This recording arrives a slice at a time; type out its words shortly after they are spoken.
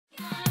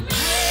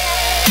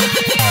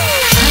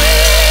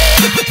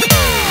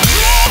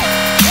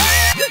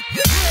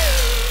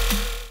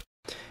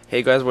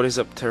Hey guys, what is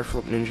up?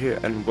 TeraFlopNinja here,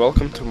 and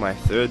welcome to my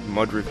third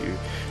mod review.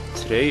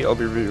 Today I'll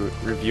be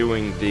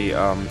reviewing the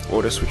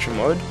auto switcher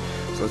mod,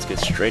 so let's get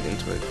straight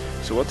into it.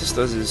 So what this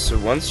does is, so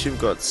once you've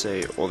got,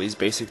 say, all these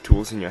basic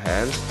tools in your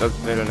hands,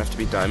 they don't have to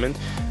be diamond,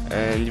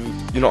 and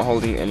you're not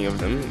holding any of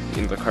them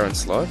in the current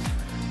slot,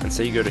 and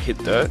say you go to hit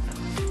dirt,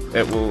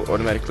 it will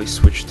automatically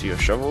switch to your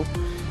shovel.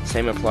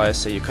 Same applies,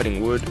 say you're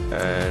cutting wood,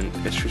 and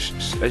as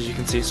you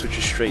can see, it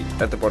switches straight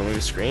at the bottom of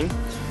your screen,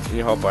 and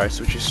your hotbar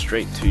switches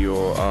straight to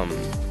your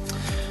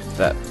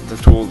the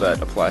tool that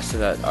applies to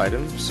that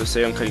item. So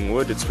say I'm cutting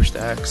wood, it switched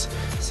to axe.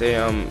 Say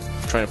I'm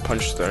trying to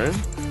punch stone,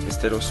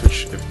 instead it'll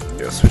switch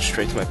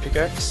straight to my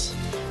pickaxe.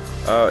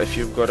 If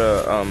you've got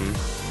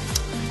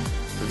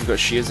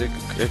shears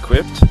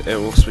equipped, it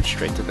will switch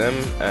straight to them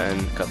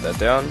and cut that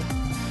down.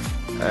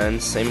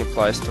 And same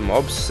applies to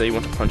mobs. Say you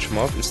want to punch a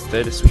mob,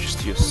 instead it switches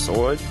to your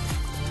sword,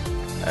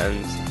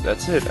 and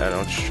that's it. And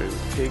I'll just show you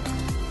the pig.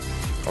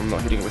 I'm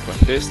not hitting it with my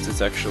fist, it's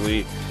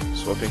actually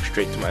swapping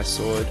straight to my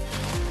sword.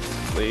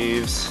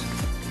 Leaves,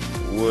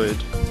 wood,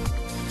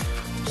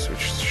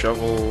 switch to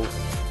shovel,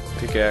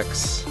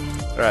 pickaxe.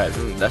 Alright,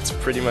 that's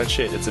pretty much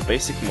it. It's a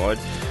basic mod,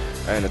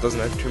 and it doesn't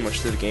add too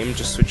much to the game.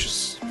 Just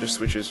switches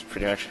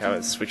pretty much how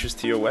it switches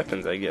to your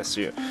weapons, I guess.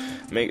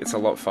 It's a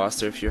lot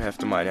faster if you have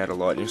to mine out a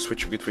lot and you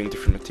switch between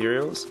different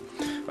materials.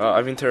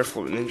 I've been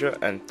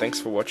TeraFlopNinja, and thanks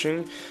for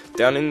watching.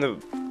 Down in the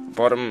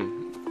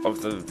bottom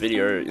of the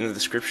video, in the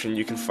description,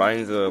 you can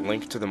find the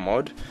link to the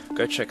mod.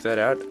 Go check that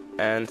out,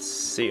 and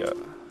see ya.